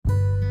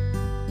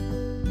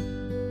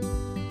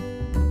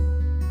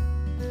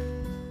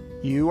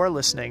You are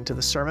listening to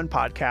the Sermon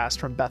Podcast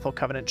from Bethel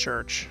Covenant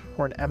Church.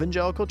 We're an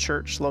evangelical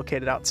church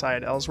located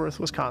outside Ellsworth,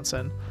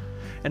 Wisconsin.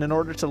 And in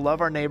order to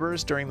love our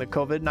neighbors during the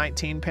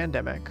COVID-19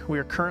 pandemic, we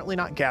are currently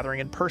not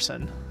gathering in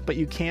person, but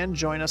you can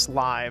join us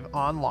live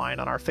online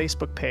on our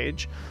Facebook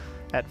page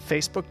at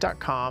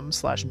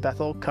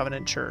facebook.com/Bethel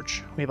Covenant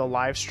Church. We have a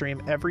live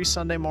stream every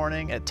Sunday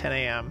morning at 10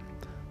 a.m.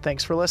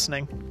 Thanks for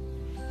listening.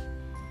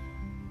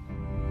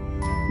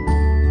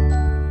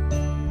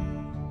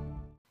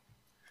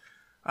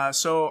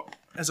 So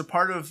as a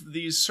part of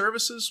these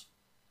services,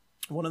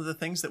 one of the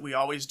things that we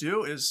always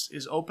do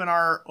is open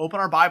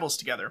our Bibles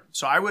together.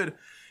 So I would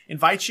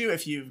invite you,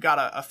 if you've got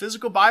a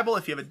physical Bible,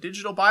 if you have a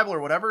digital Bible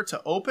or whatever,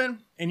 to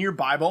open in your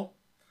Bible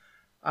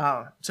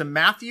to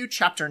Matthew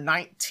chapter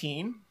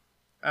 19.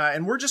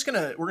 And we're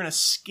gonna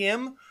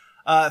skim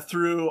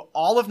through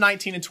all of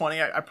 19 and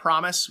 20. I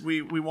promise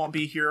we won't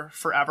be here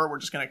forever. We're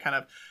just gonna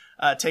kind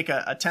of take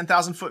a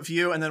 10,000 foot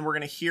view, and then we're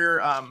gonna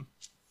hear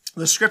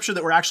the scripture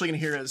that we're actually going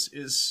to hear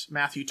is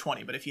Matthew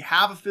 20. But if you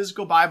have a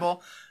physical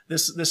Bible,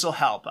 this will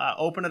help.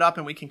 Open it up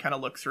and we can kind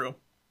of look through.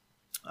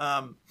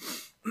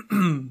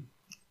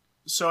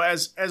 So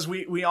as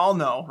we all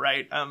know,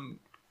 right?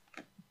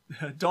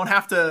 Don't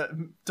have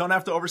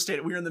to overstate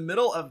it. We're in the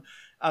middle of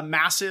a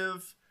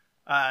massive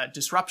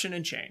disruption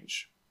and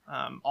change.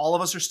 All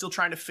of us are still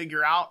trying to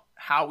figure out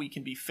how we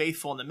can be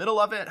faithful in the middle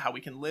of it, how we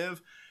can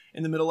live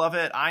in the middle of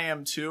it. I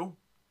am too.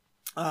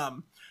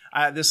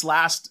 This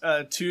last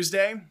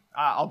Tuesday,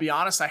 I'll be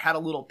honest, I had a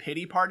little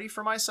pity party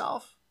for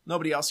myself.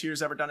 Nobody else here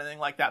has ever done anything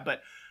like that,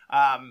 but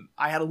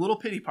I had a little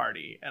pity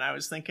party, and I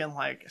was thinking,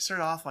 I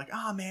started off like,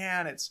 oh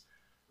man, it's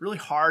really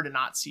hard to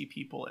not see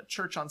people at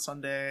church on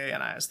Sunday,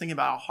 and I was thinking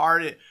about how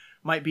hard it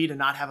might be to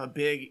not have a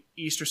big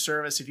Easter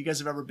service. If you guys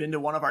have ever been to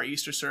one of our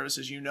Easter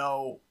services, you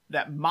know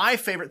that my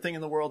favorite thing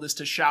in the world is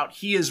to shout,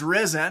 "He is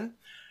risen,"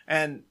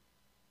 and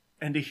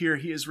to hear,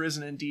 "He is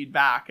risen indeed"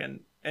 back,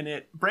 and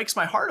it breaks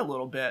my heart a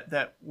little bit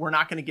that we're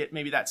not going to get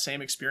maybe that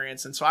same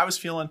experience. And so I was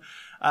feeling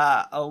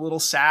a little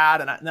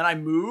sad. And then I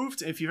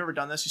moved. If you've ever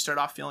done this, you start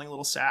off feeling a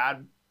little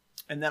sad.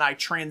 And then I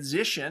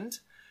transitioned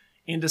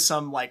into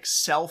some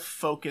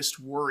self-focused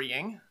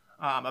worrying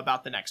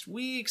about the next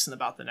weeks and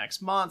about the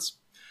next months.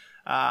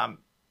 And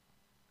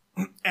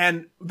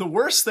the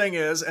worst thing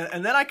is,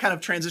 and then I kind of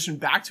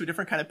transitioned back to a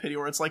different kind of pity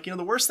where it's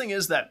the worst thing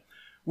is that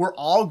we're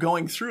all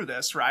going through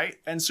this, right?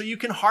 And so you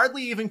can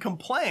hardly even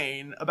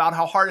complain about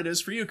how hard it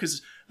is for you,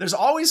 because there's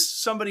always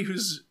somebody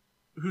who's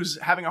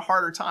having a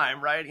harder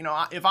time, right?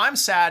 If I'm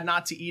sad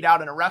not to eat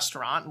out in a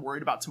restaurant and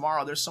worried about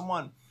tomorrow, there's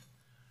someone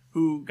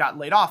who got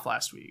laid off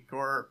last week.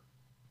 Or,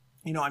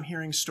 I'm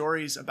hearing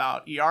stories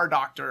about ER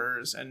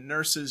doctors and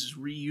nurses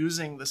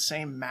reusing the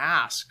same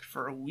mask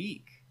for a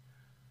week.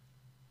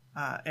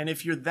 And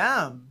if you're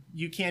them,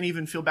 you can't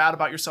even feel bad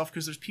about yourself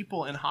because there's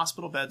people in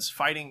hospital beds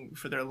fighting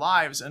for their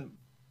lives. And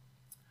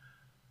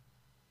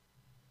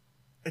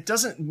it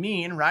doesn't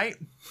mean, right,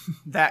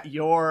 that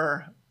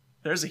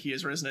there's a "He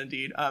is risen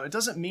indeed." It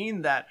doesn't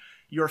mean that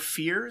your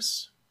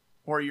fears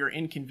or your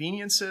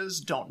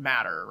inconveniences don't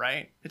matter,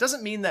 right? It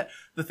doesn't mean that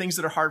the things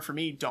that are hard for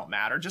me don't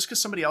matter. Just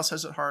because somebody else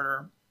has it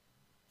harder,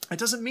 it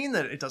doesn't mean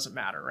that it doesn't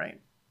matter,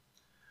 right?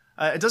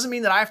 It doesn't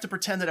mean that I have to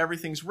pretend that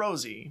everything's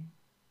rosy.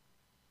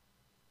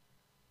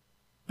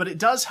 But it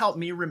does help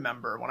me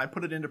remember, when I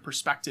put it into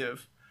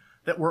perspective,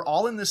 that we're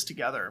all in this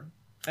together.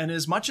 And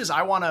as much as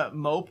I want to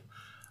mope,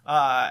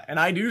 and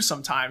I do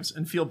sometimes,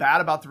 and feel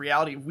bad about the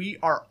reality, we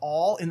are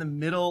all in the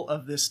middle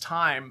of this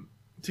time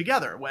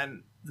together,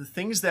 when the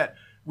things that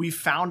we've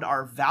found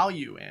our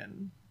value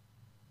in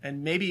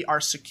and maybe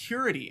our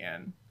security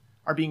in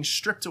are being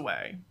stripped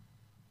away.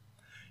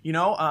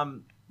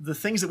 The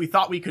things that we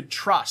thought we could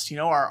trust,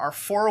 our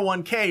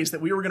 401ks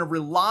that we were going to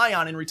rely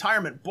on in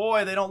retirement,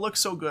 boy, they don't look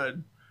so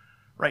good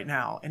right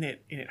now. And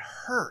it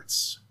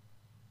hurts.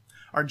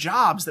 Our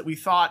jobs that we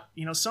thought,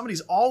 somebody's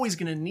always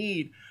going to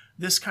need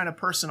this kind of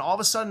person. All of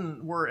a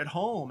sudden we're at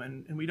home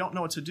and we don't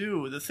know what to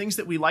do. The things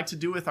that we like to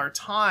do with our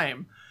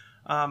time,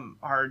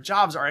 our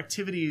jobs, our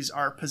activities,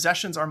 our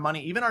possessions, our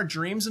money, even our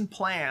dreams and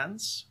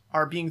plans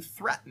are being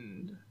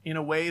threatened in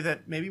a way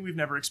that maybe we've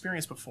never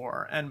experienced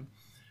before. And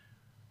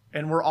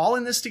we're all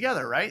in this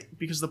together, right?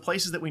 Because the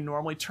places that we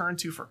normally turn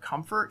to for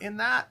comfort in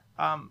that,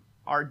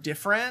 are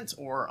different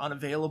or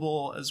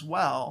unavailable as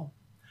well.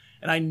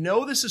 And I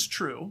know this is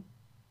true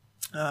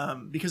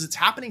because it's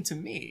happening to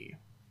me.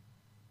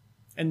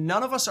 And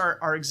none of us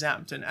are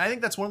exempt. And I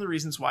think that's one of the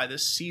reasons why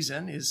this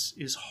season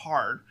is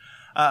hard.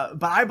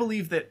 But I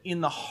believe that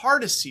in the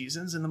hardest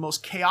seasons, in the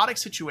most chaotic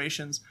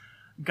situations,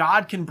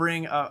 God can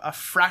bring a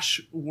fresh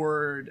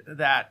word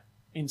that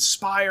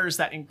inspires,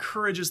 that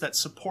encourages, that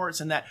supports,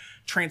 and that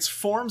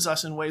transforms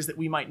us in ways that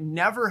we might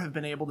never have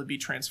been able to be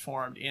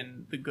transformed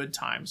in the good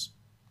times.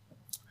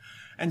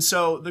 And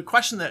so the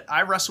question that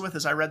I wrestle with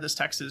as I read this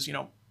text is,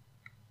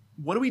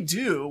 what do we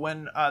do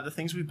when the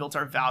things we've built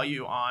our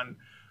value on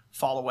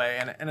fall away?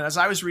 And as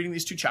I was reading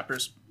these two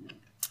chapters,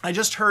 I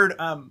just heard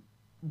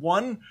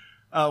one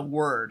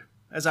word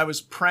as I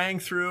was praying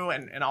through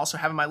and also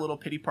having my little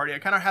pity party. I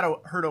kind of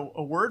heard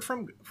a word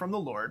from the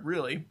Lord,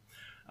 really,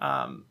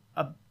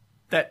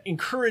 that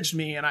encouraged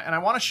me, and I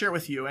want to share it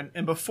with you.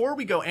 And before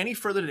we go any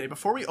further today,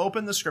 before we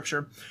open the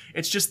scripture,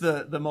 it's just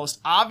the most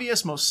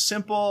obvious, most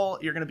simple.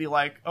 You're going to be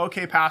like,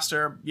 okay,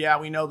 Pastor, yeah,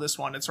 we know this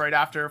one. It's right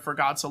after "For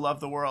God so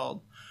loved the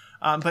world,"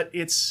 but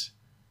it's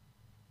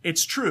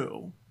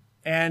true.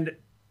 And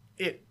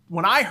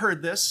when I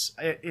heard this,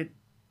 it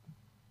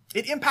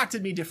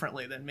impacted me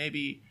differently than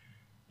maybe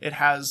it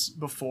has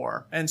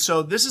before. And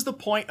so this is the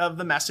point of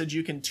the message.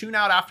 You can tune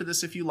out after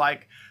this if you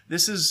like.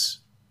 This is,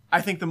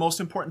 I think, the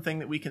most important thing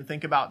that we can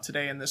think about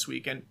today and this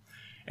week. And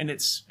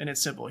it's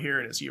simple.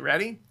 Here it is. You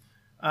ready?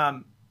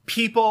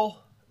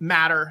 People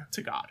matter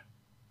to God.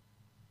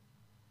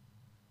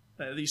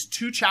 These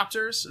 2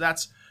 chapters,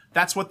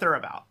 that's what they're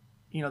about.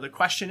 The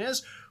question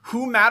is,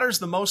 who matters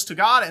the most to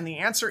God? And the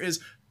answer is,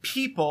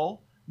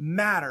 people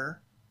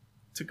matter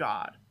to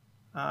God.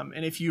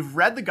 And if you've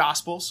read the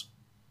Gospels,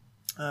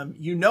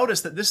 you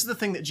notice that this is the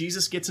thing that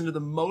Jesus gets into the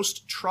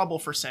most trouble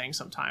for saying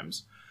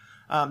sometimes,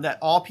 that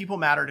all people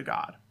matter to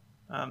God.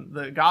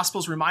 The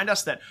Gospels remind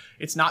us that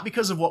it's not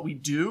because of what we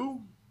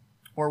do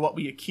or what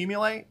we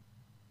accumulate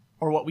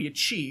or what we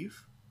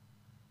achieve,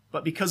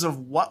 but because of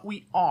what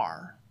we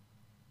are.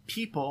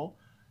 People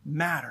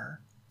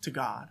matter to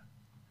God.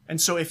 And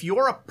so if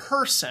you're a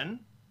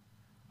person,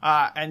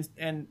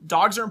 and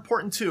dogs are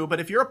important too, but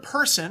if you're a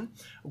person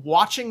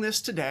watching this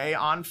today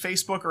on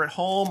Facebook or at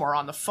home or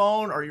on the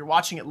phone, or you're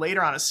watching it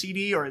later on a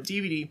CD or a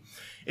DVD,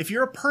 if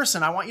you're a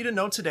person, I want you to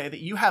know today that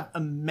you have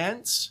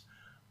immense,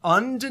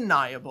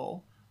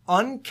 undeniable,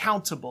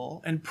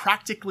 uncountable, and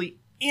practically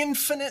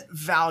infinite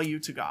value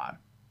to God.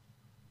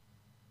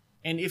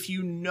 And if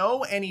you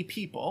know any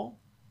people,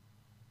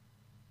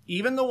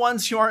 even the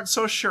ones you aren't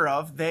so sure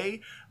of, they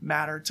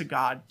matter to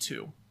God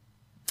too.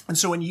 And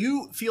so when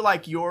you feel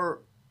like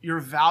your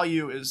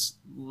value is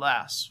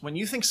less, when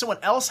you think someone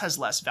else has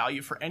less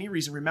value for any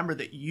reason, remember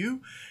that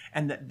you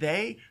and that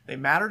they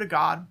matter to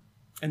God,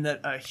 and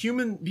that a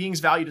human being's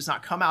value does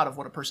not come out of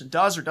what a person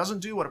does or doesn't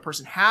do, what a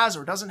person has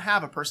or doesn't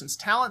have, a person's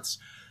talents,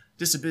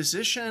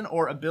 disposition,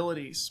 or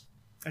abilities.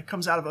 It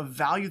comes out of a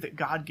value that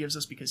God gives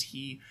us because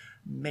he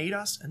made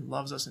us and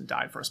loves us and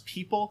died for us.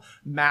 People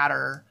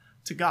matter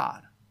to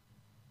God.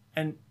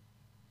 And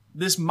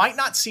this might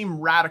not seem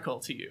radical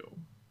to you,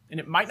 and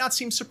it might not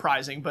seem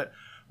surprising, but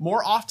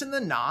more often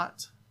than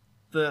not,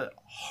 the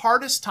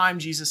hardest time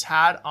Jesus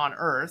had on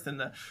earth and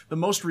the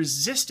most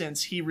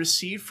resistance he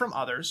received from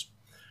others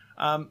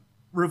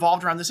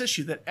revolved around this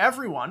issue, that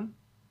everyone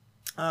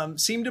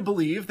seemed to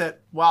believe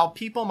that while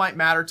people might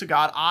matter to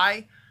God,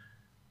 I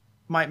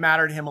might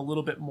matter to him a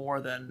little bit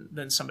more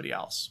than somebody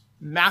else.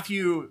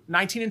 Matthew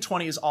 19 and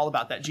 20 is all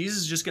about that. Jesus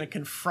is just going to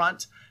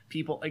confront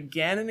people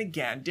again and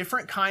again,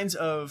 different kinds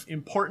of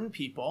important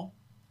people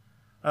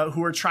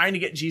who are trying to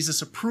get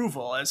Jesus'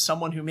 approval as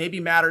someone who maybe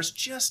matters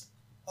just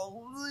a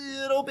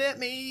little bit,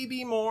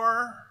 maybe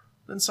more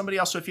than somebody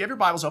else. So if you have your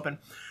Bibles open,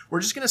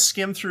 we're just going to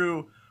skim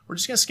through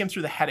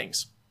the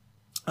headings.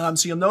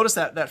 So you'll notice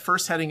that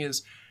first heading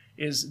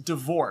is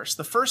divorce.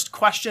 The first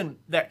question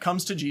that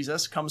comes to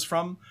Jesus comes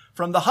from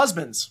the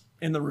husbands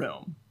in the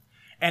room.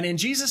 And in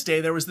Jesus'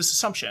 day, there was this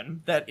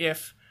assumption that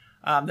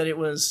that it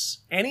was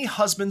any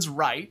husband's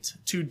right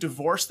to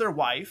divorce their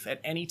wife at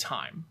any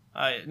time.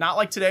 Not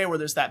like today where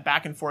there's that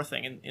back and forth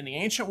thing. In the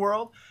ancient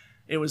world,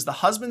 it was the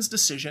husband's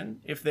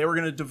decision if they were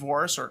going to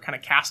divorce or kind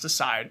of cast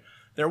aside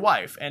their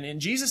wife. And in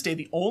Jesus' day,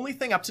 the only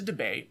thing up to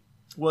debate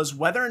was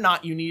whether or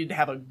not you needed to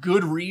have a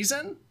good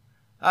reason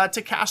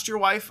to cast your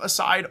wife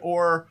aside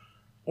or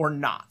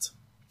not.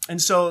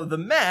 And so the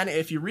men,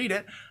 if you read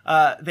it,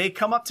 they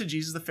come up to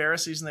Jesus, the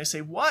Pharisees, and they say,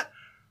 "What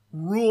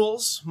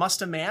rules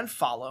must a man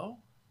follow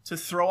to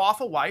throw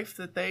off a wife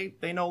that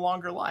they no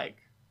longer like?"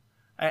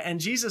 And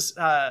Jesus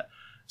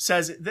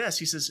says this.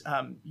 He says,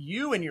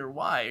 "You and your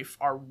wife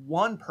are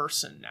one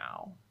person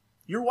now.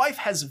 Your wife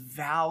has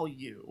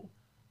value.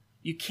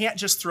 You can't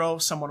just throw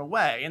someone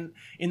away." And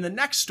in the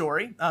next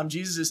story,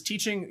 Jesus is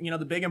teaching,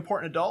 the big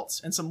important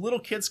adults, and some little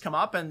kids come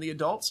up, and the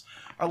adults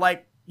are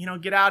like,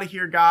 "Get out of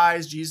here,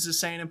 guys. Jesus is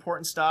saying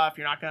important stuff.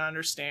 You're not going to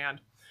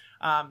understand."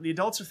 The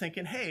adults are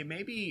thinking, "Hey,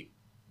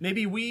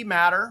 maybe we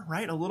matter,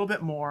 right? A little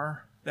bit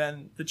more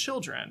than the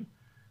children.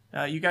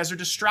 You guys are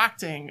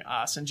distracting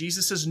us." And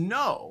Jesus says,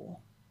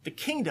 "No, the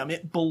kingdom,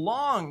 it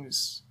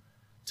belongs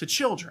to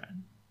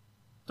children.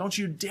 Don't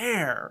you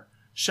dare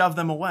shove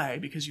them away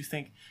because you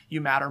think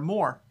you matter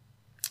more."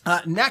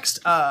 Next,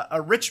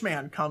 a rich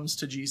man comes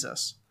to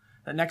Jesus.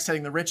 The next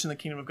heading, the rich in the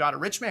kingdom of God. A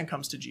rich man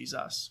comes to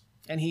Jesus,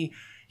 and he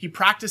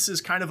practices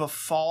kind of a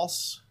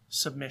false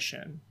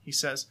submission. He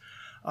says,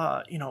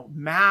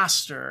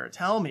 "Master,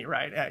 tell me,"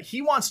 right?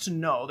 He wants to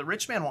know, the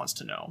rich man wants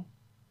to know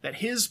that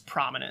his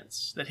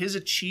prominence, that his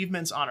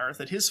achievements on earth,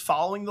 that his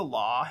following the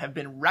law have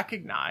been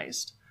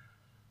recognized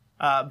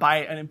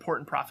by an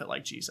important prophet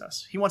like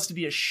Jesus. He wants to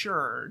be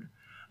assured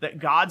that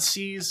God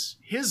sees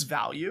his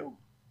value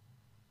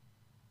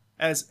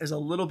as a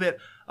little bit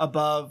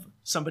above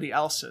somebody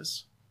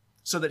else's,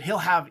 so that he'll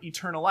have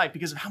eternal life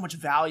because of how much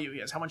value he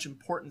has, how much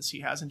importance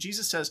he has. And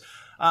Jesus says,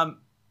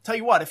 Tell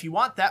you what, if you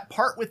want that,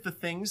 part with the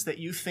things that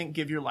you think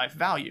give your life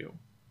value,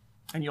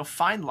 and you'll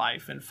find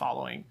life in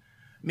following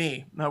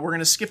me. Now, we're going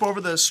to skip over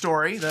the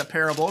story, the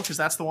parable, because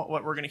that's what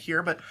we're going to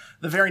hear. But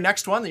the very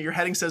next one, that your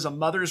heading says, a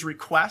mother's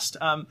request.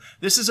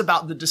 This is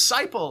about the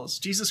disciples,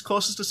 Jesus'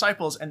 closest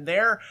disciples, and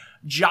they're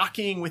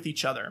jockeying with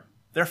each other.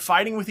 They're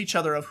fighting with each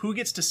other of who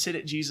gets to sit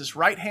at Jesus'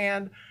 right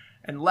hand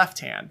and left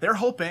hand. They're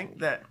hoping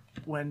that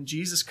when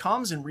Jesus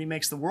comes and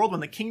remakes the world,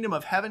 when the kingdom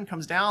of heaven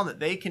comes down, that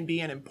they can be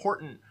in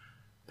important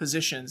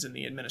positions in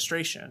the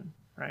administration,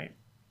 right?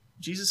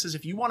 Jesus says,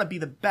 if you want to be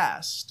the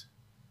best,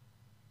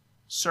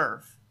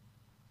 serve.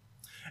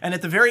 And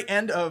at the very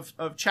end of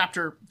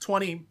chapter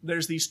 20,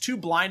 there's these two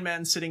blind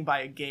men sitting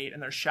by a gate,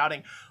 and they're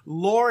shouting,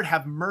 Lord,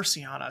 have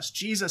mercy on us.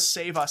 Jesus,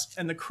 save us.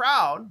 And the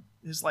crowd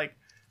is like,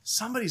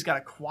 somebody's got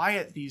to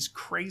quiet these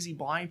crazy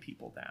blind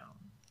people down.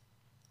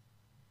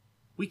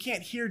 We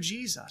can't hear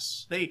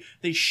Jesus.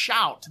 They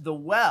shout, the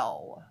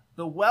well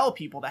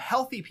people, the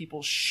healthy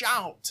people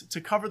shout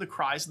to cover the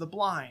cries of the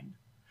blind,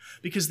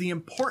 because the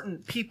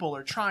important people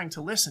are trying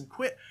to listen.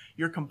 Quit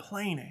your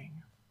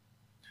complaining.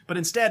 But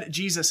instead,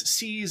 Jesus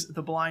sees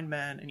the blind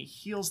men and he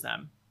heals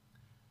them.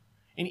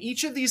 In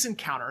each of these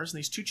encounters, in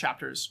these two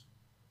chapters,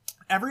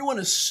 everyone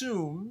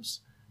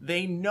assumes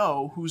they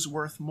know who's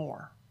worth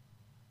more.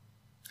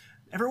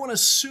 Everyone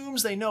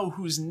assumes they know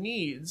whose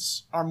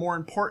needs are more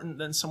important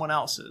than someone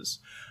else's.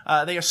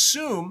 They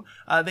assume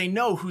they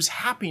know whose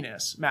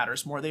happiness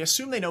matters more. They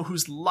assume they know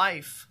whose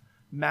life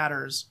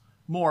matters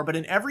more. But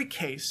in every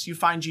case, you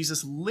find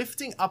Jesus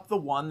lifting up the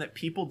one that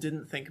people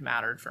didn't think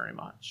mattered very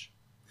much.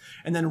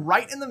 And then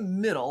right in the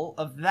middle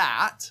of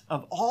that,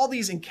 of all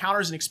these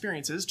encounters and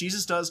experiences,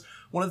 Jesus does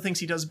one of the things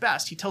he does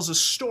best. He tells a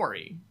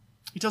story.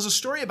 He tells a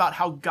story about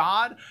how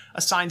God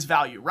assigns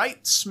value.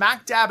 Right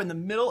smack dab in the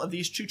middle of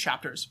these two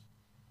chapters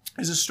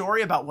is a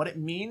story about what it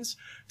means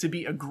to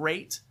be a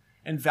great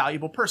and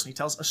valuable person. He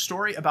tells a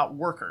story about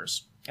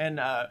workers. And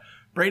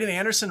Braden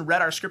Anderson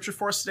read our scripture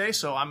for us today,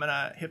 so I'm going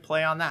to hit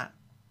play on that.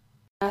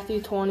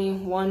 Matthew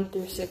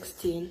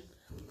 20:1-16.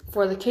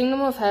 For the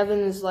kingdom of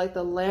heaven is like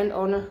the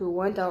landowner who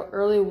went out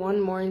early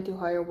one morning to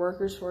hire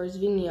workers for his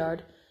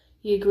vineyard.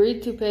 He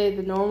agreed to pay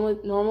the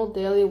normal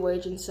daily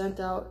wage and sent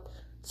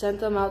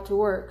them out to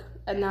work.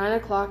 At 9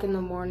 o'clock in the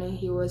morning,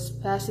 he was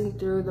passing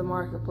through the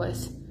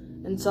marketplace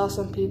and saw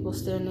some people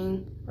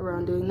standing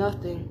around doing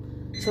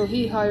nothing. So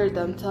he hired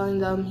them, telling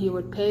them he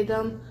would pay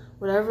them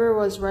whatever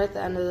was right at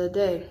the end of the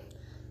day.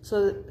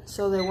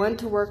 So they went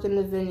to work in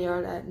the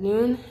vineyard at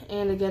noon,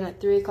 and again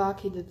at 3 o'clock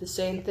he did the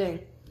same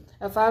thing.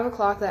 At 5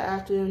 o'clock that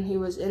afternoon he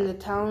was in the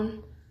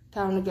town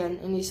again,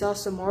 and he saw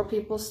some more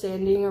people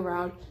standing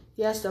around.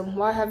 He asked them,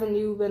 "Why haven't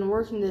you been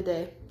working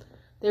today?"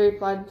 They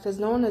replied, "Because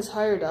no one has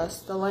hired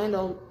us." The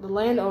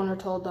landowner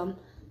told them,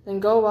 "Then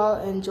go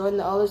out and join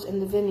the others in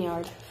the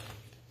vineyard."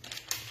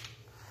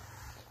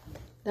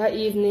 That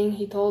evening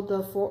he told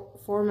the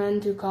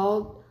foremen to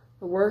call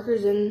the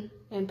workers in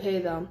and pay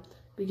them,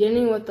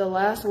 beginning with the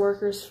last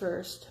workers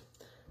first.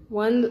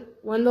 When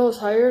those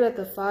hired at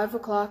the 5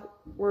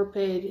 o'clock were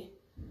paid,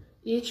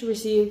 each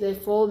received a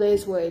full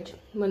day's wage.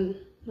 When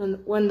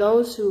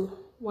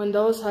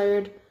those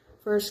hired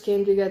first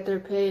came to get their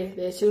pay,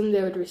 they assumed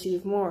they would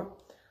receive more,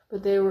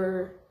 but they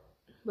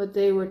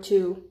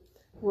too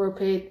were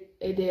paid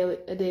a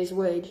day's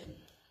wage.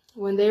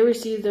 When they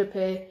received their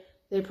pay,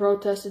 they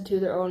protested to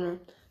their owner,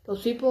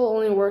 "Those people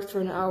only worked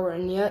for an hour,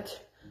 and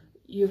yet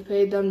you've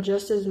paid them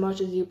just as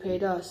much as you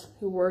paid us,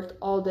 who worked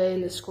all day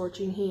in the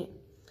scorching heat."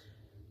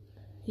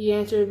 He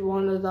answered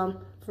one of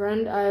them,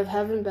 "Friend, I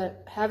haven't been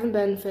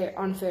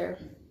unfair.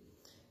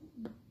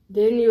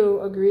 Didn't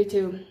you agree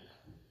to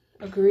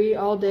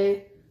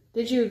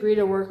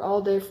work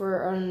all day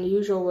for an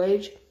unusual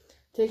wage?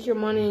 Take your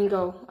money and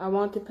go. I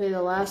want to pay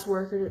the last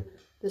worker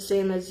the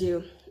same as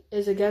you.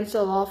 It's against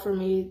the law for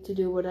me to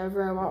do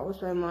whatever I want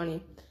with my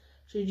money.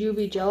 Should you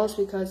be jealous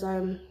because I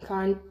am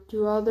kind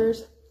to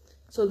others?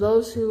 So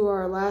those who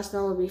are last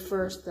now will be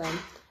first then,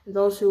 and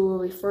those who will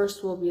be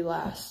first will be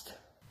last."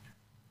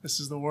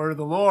 This is the word of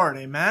the Lord.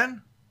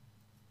 Amen.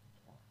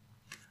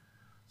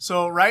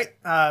 So,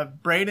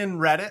 Braden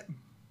read it.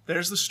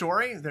 There's the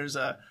story. There's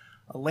a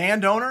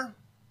landowner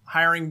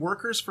hiring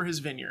workers for his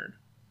vineyard.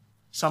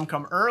 Some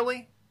come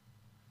early,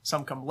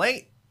 some come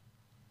late,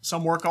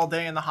 some work all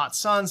day in the hot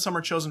sun, some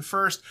are chosen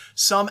first,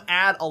 some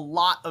add a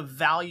lot of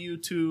value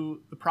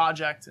to the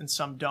project, and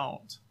some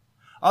don't.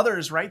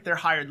 Others, they're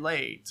hired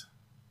late.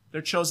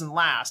 They're chosen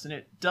last, and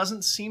it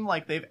doesn't seem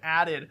like they've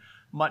added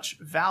much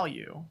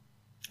value.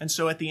 And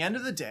so at the end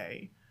of the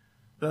day,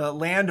 the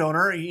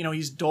landowner,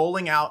 he's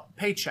doling out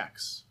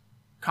paychecks,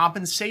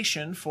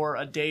 compensation for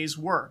a day's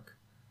work.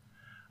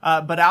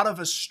 But out of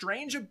a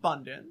strange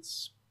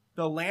abundance,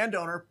 the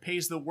landowner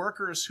pays the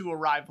workers who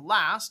arrived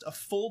last a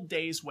full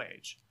day's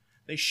wage.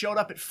 They showed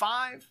up at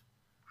 5,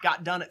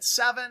 got done at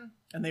 7,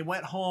 and they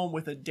went home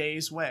with a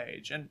day's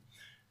wage. And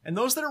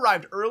those that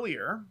arrived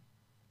earlier,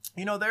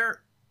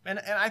 and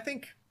I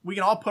think we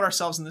can all put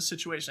ourselves in this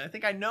situation. I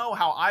think I know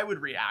how I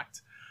would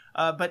react.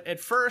 But at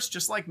first,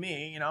 just like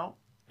me,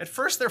 at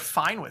first they're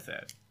fine with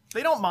it.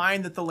 They don't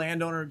mind that the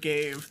landowner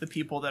gave the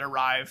people that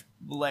arrived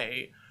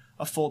late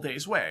a full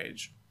day's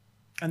wage.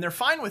 And they're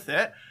fine with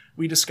it,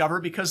 we discover,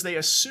 because they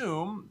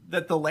assume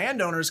that the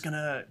landowner is going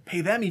to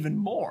pay them even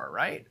more,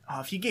 right?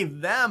 If he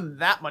gave them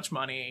that much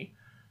money,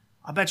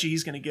 I bet you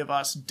he's going to give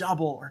us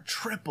double or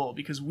triple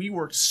because we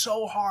worked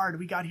so hard.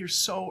 We got here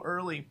so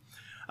early.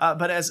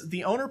 But as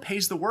the owner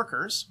pays the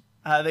workers,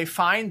 they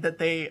find that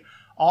they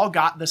all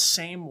got the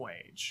same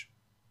wage,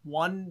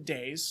 1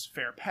 day's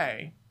fair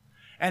pay.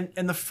 And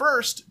the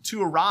first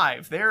to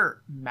arrive,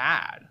 they're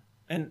mad.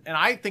 And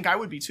I think I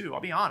would be too,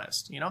 I'll be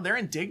honest. They're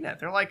indignant.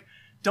 They're like,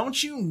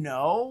 don't you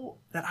know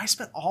that I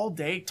spent all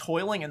day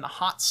toiling in the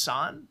hot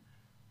sun?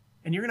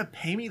 And you're going to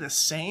pay me the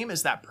same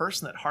as that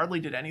person that hardly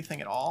did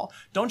anything at all?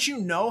 Don't you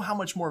know how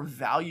much more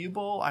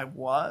valuable I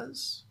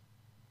was?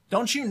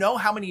 Don't you know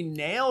how many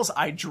nails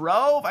I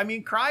drove? I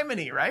mean,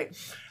 criminy, right?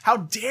 How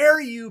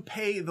dare you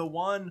pay the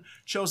one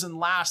chosen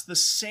last the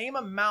same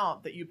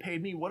amount that you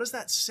paid me? What does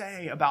that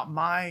say about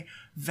my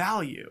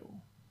value?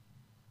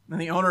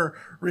 And the owner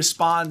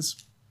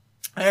responds,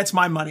 it's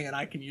my money and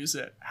I can use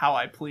it how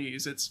I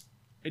please.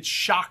 It's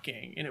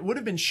shocking. And it would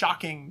have been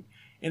shocking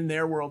in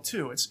their world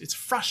too. It's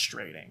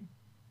frustrating.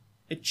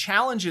 It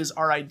challenges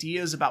our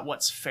ideas about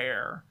what's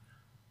fair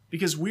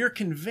because we're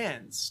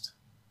convinced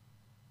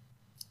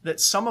that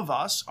some of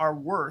us are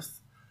worth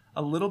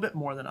a little bit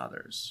more than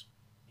others.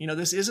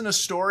 This isn't a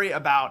story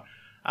about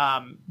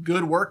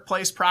good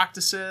workplace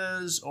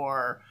practices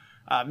or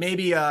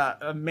maybe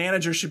a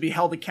manager should be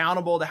held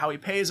accountable to how he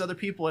pays other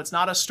people. It's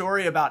not a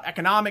story about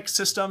economic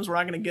systems. We're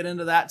not going to get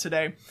into that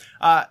today.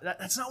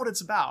 That's not what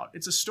it's about.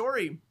 It's a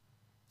story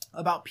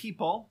about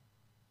people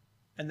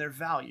and their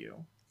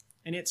value.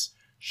 And it's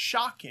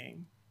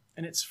shocking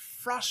and it's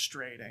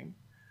frustrating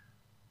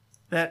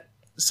that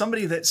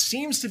somebody that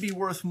seems to be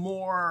worth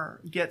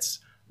more gets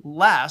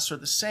less or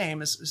the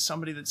same as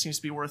somebody that seems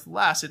to be worth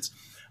less.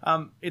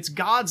 It's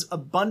God's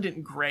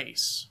abundant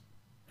grace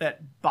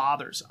that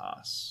bothers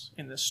us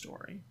in this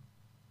story.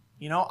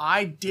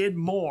 I did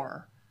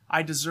more.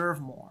 I deserve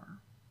more.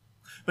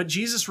 But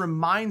Jesus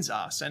reminds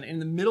us, and in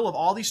the middle of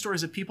all these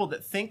stories of people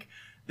that think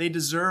they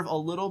deserve a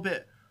little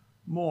bit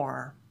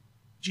more,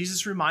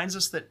 Jesus reminds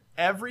us that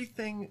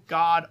everything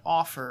God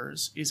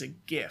offers is a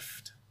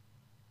gift.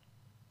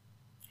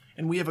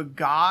 And we have a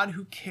God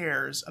who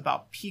cares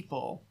about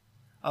people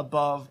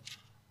above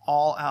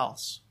all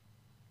else.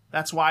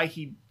 That's why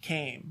he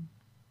came.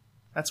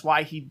 That's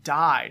why he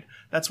died.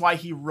 That's why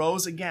he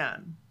rose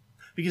again.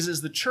 Because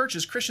as the church,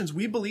 as Christians,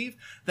 we believe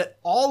that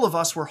all of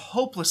us were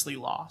hopelessly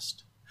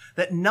lost,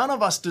 that none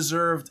of us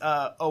deserved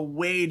a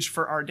wage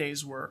for our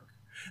day's work,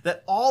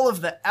 that all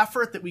of the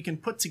effort that we can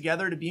put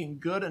together to being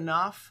good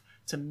enough,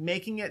 to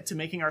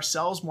making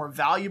ourselves more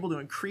valuable, to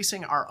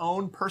increasing our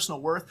own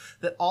personal worth,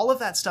 that all of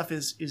that stuff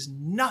is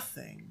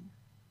nothing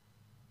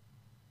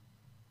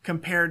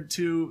compared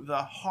to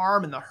the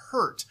harm and the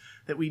hurt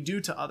that we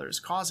do to others,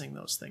 causing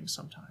those things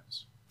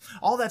sometimes.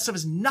 All that stuff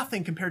is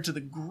nothing compared to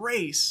the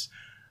grace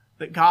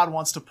that God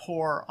wants to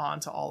pour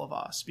onto all of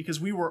us, because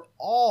we were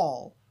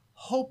all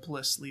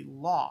hopelessly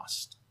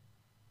lost.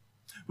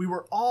 We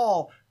were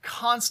all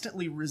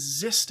constantly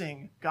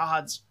resisting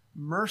God's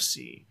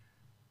mercy,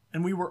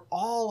 and we were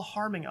all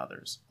harming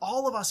others.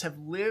 All of us have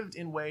lived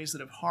in ways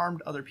that have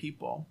harmed other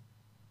people.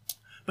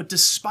 But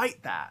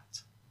despite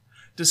that,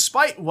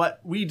 despite what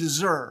we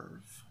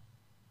deserve,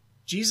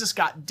 Jesus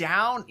got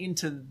down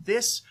into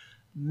this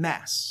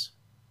mess,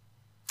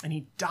 and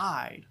he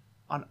died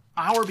on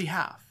our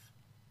behalf.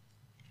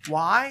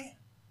 Why?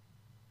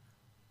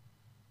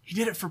 He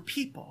did it for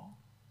people.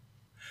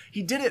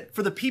 He did it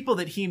for the people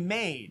that he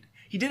made.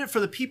 He did it for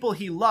the people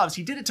he loves.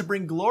 He did it to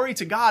bring glory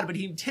to God, but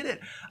he did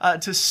it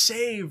to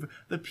save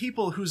the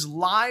people whose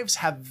lives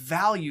have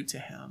value to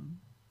him.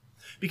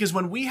 Because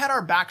when we had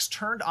our backs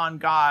turned on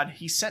God,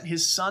 he sent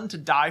his son to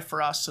die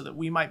for us so that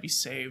we might be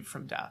saved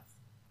from death.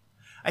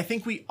 I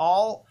think we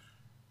all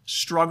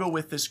struggle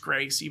with this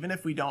grace, even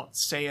if we don't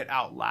say it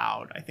out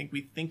loud. I think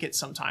we think it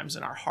sometimes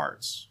in our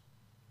hearts.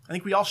 I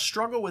think we all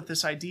struggle with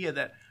this idea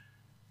that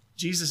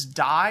Jesus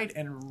died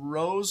and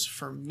rose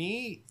for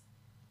me,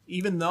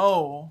 even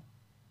though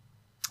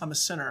I'm a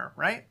sinner,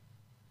 right?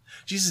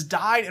 Jesus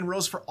died and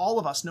rose for all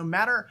of us, no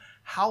matter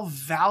how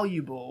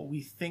valuable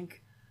we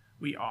think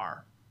we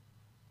are.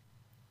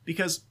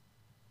 Because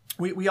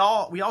we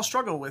all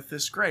struggle with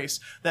this grace,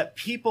 that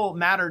people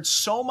mattered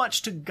so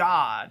much to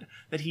God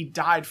that he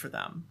died for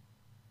them.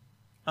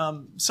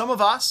 Some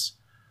of us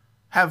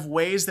have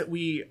ways that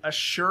we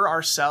assure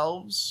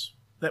ourselves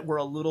that we're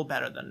a little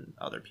better than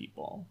other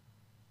people.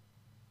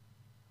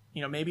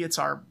 Maybe it's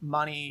our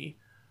money,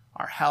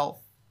 our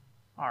health,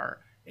 our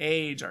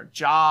age, our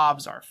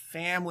jobs, our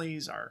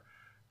families, our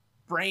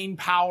brain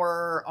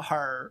power,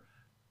 our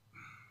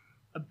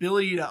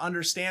ability to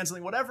understand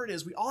something, whatever it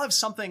is. We all have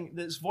something,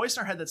 this voice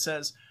in our head that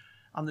says,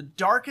 on the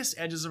darkest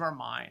edges of our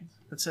mind,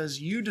 that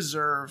says, you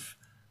deserve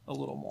a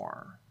little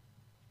more.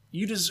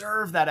 You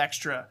deserve that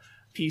extra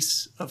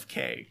piece of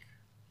cake.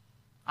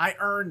 I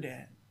earned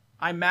it.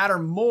 I matter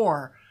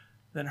more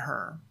than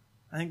her.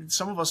 I think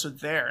some of us are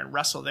there and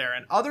wrestle there,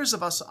 and others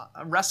of us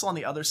wrestle on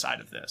the other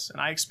side of this.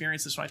 And I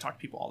experience this when I talk to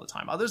people all the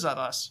time. Others of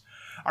us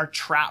are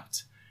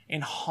trapped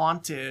and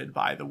haunted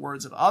by the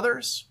words of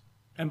others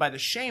and by the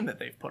shame that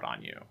they've put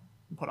on you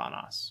and put on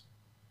us.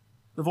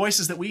 The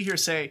voices that we hear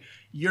say,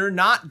 you're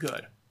not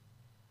good.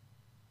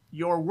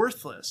 You're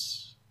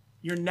worthless.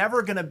 You're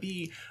never going to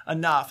be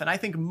enough. And I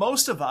think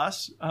most of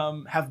us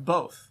have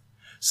both.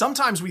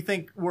 Sometimes we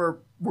think we're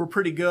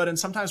pretty good, and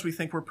sometimes we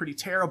think we're pretty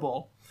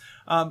terrible.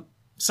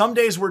 Some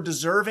days we're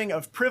deserving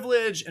of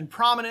privilege and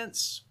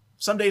prominence.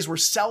 Some days we're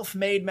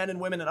self-made men and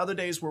women, and other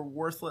days we're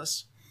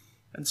worthless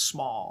and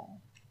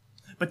small.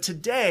 But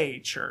today,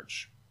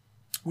 church,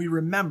 we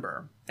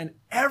remember, and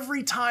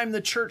every time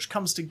the church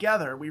comes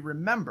together, we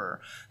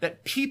remember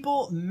that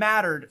people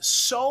mattered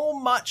so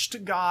much to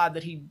God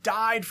that he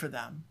died for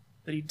them,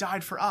 that he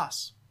died for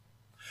us.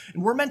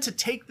 And we're meant to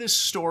take this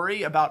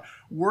story about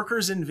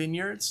workers in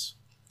vineyards,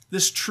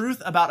 this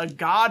truth about a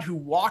God who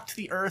walked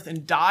the earth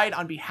and died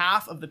on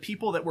behalf of the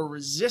people that were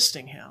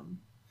resisting him.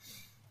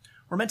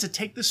 We're meant to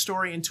take this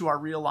story into our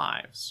real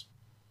lives,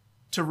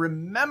 to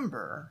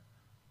remember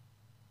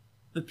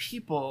the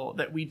people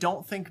that we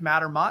don't think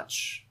matter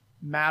much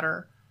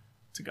matter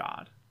to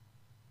God.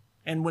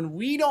 And when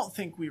we don't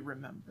think we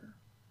remember,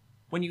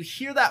 when you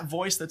hear that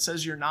voice that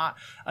says you're not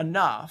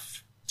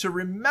enough, to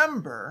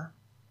remember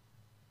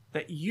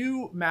that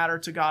you matter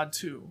to God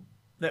too,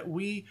 that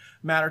we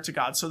matter to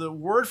God. So the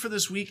word for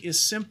this week is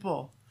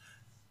simple.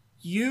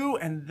 You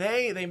and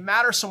they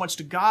matter so much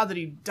to God that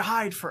he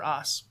died for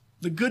us.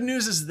 The good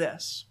news is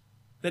this,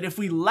 that if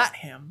we let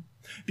him,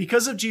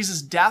 because of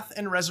Jesus' death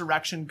and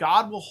resurrection,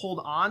 God will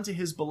hold on to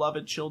his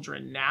beloved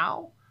children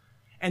now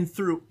and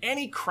through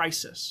any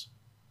crisis.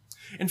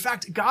 In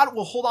fact, God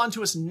will hold on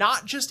to us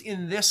not just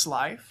in this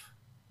life,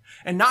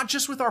 and not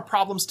just with our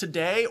problems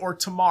today or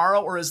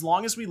tomorrow or as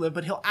long as we live,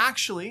 but he'll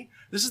actually,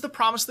 this is the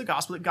promise of the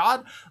gospel, that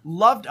God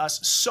loved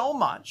us so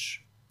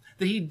much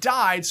that he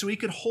died so he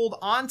could hold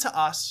on to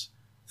us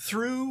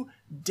through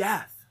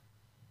death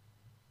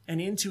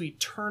and into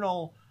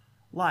eternal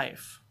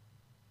life.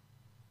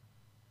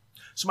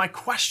 So my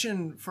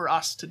question for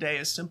us today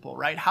is simple,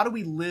 right? How do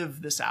we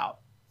live this out?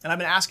 And I've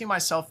been asking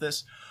myself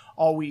this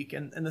all week.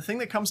 And the thing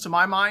that comes to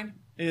my mind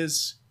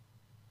is,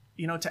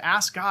 to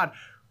ask God,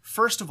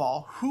 first of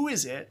all, who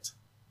is it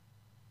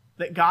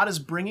that God is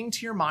bringing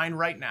to your mind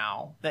right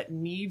now that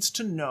needs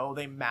to know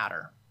they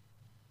matter?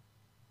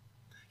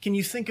 Can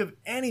you think of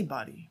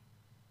anybody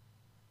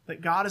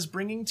that God is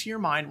bringing to your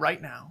mind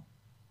right now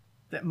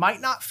that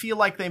might not feel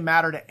like they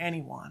matter to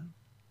anyone,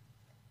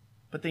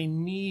 but they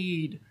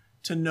need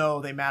to know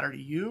they matter to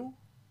you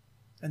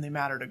and they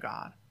matter to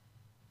God?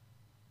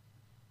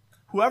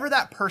 Whoever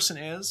that person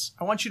is,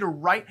 I want you to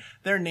write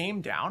their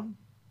name down.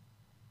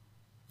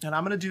 And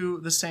I'm going to do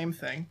the same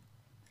thing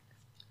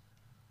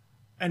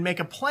and make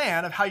a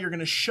plan of how you're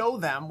going to show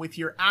them with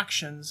your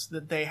actions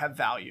that they have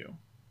value.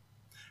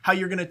 How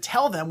you're going to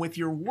tell them with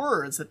your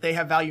words that they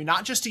have value,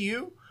 not just to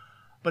you,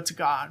 but to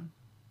God.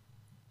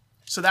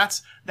 So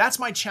that's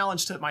my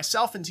challenge to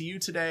myself and to you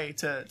today,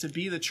 to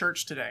be the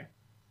church today.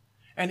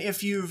 And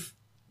if you've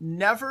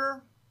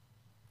never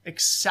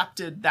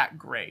accepted that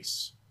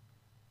grace,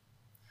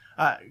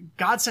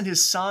 God sent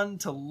his son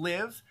to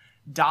live,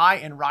 die,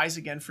 and rise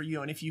again for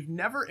you. And if you've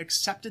never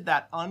accepted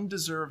that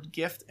undeserved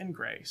gift and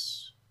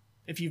grace,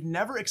 if you've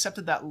never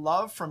accepted that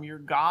love from your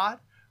God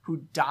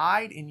who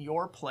died in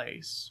your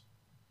place,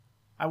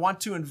 I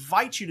want to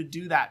invite you to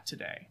do that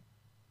today.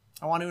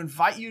 I want to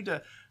invite you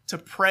to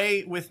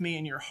pray with me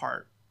in your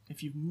heart.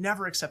 If you've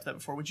never accepted that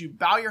before, would you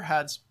bow your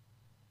heads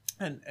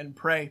and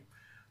pray?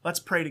 Let's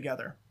pray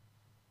together.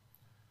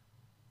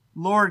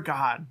 Lord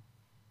God,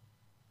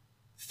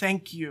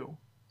 thank you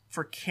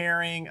for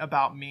caring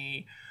about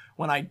me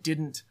when I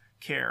didn't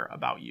care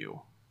about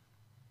you,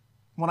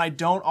 when I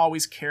don't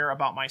always care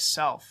about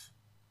myself.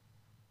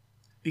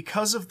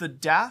 Because of the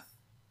death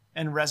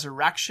and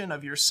resurrection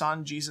of your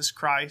Son, Jesus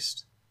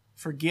Christ,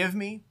 forgive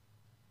me,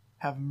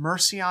 have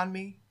mercy on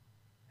me,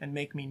 and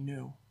make me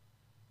new.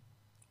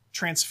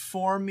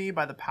 Transform me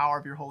by the power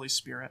of your Holy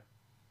Spirit.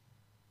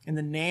 In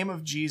the name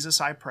of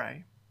Jesus, I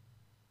pray.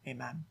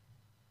 Amen.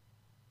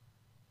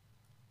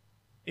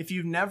 If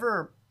you've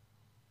never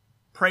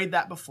prayed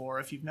that before,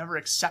 if you've never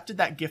accepted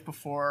that gift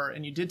before,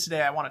 and you did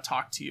today, I want to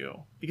talk to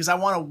you because I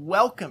want to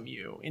welcome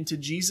you into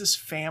Jesus'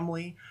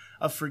 family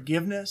of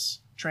forgiveness,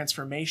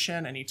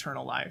 transformation, and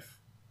eternal life.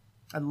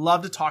 I'd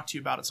love to talk to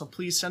you about it, so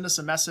please send us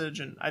a message,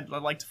 and I'd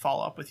like to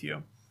follow up with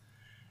you.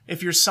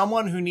 If you're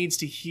someone who needs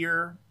to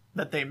hear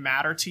that they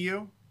matter to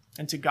you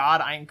and to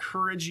God, I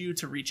encourage you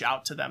to reach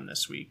out to them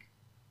this week.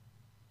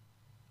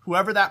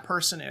 Whoever that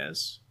person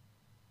is,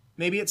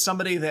 maybe it's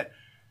somebody that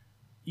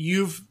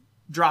you've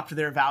dropped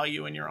their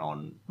value in your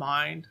own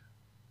mind.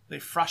 They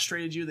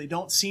frustrated you. They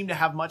don't seem to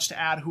have much to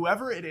add.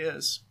 Whoever it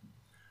is,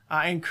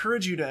 I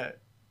encourage you to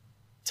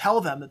tell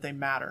them that they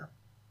matter.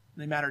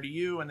 They matter to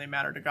you and they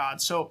matter to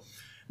God. So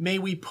may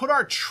we put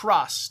our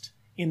trust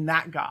in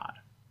that God.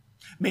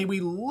 May we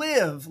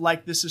live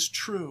like this is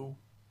true.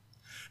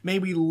 May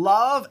we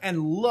love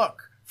and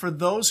look for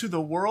those who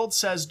the world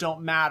says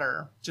don't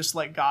matter, just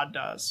like God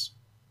does.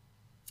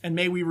 And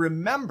may we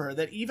remember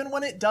that even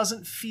when it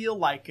doesn't feel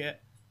like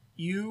it,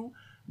 you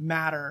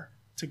matter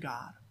to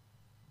God.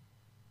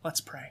 Let's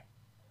pray.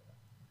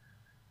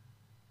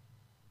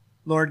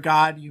 Lord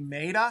God, you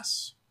made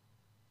us.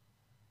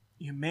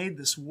 You made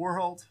this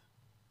world.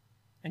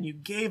 And you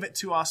gave it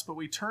to us, but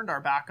we turned our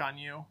back on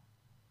you.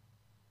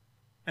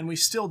 And we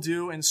still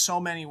do in so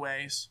many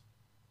ways.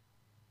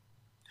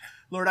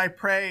 Lord, I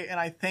pray and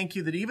I thank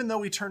you that even though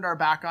we turned our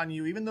back on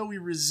you, even though we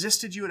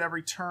resisted you at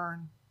every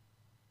turn,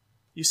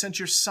 you sent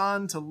your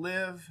Son to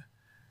live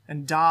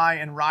and die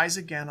and rise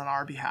again on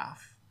our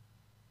behalf.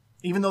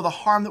 Even though the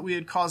harm that we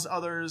had caused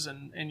others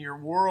and your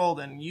world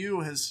and you,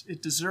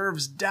 it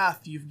deserves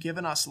death, you've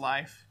given us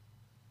life.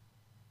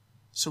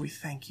 So we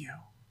thank you.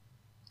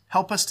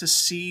 Help us to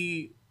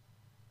see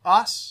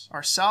us,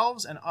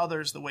 ourselves, and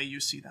others the way you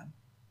see them.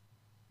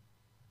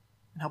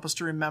 And help us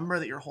to remember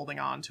that you're holding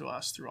on to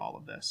us through all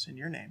of this. In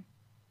your name,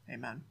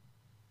 amen.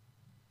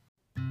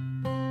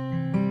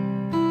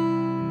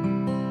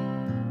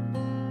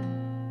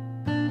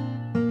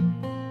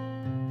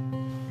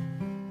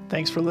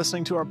 Thanks for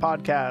listening to our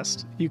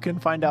podcast. You can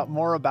find out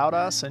more about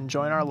us and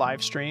join our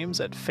live streams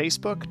at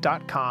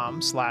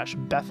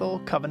facebook.com/Bethel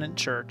Covenant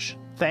Church.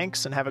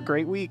 Thanks and have a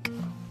great week.